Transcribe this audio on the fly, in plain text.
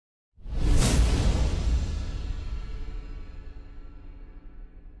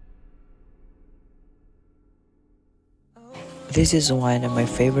This is one of my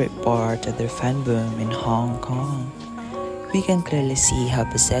favorite parts of the FANBOOM in Hong Kong. We can clearly see how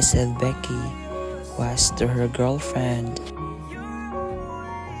possessive Becky was to her girlfriend.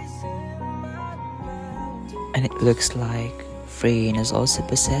 And it looks like Freen is also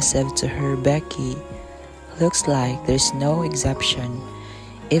possessive to her Becky. Looks like there's no exception.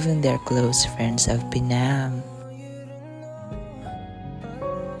 Even their close friends of Pinam.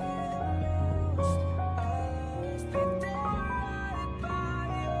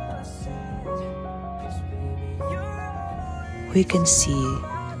 We can see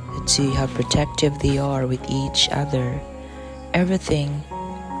the two how protective they are with each other. Everything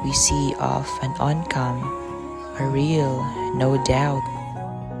we see off and on cam are real, no doubt.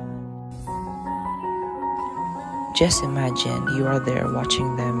 Just imagine you are there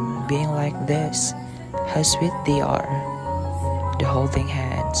watching them being like this. How sweet they are. The holding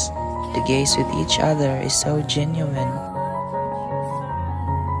hands, the gaze with each other is so genuine.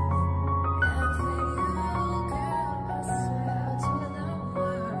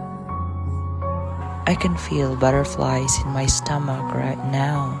 I can feel butterflies in my stomach right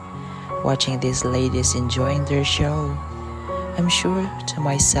now, watching these ladies enjoying their show. I'm sure to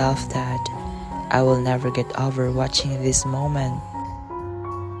myself that I will never get over watching this moment.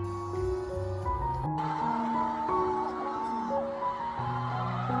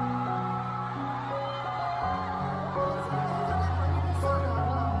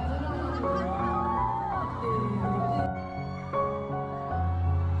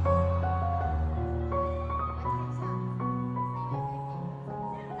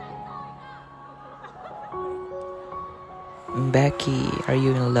 Becky, are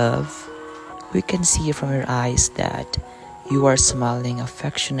you in love? We can see from your eyes that you are smiling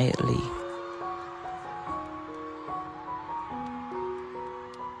affectionately.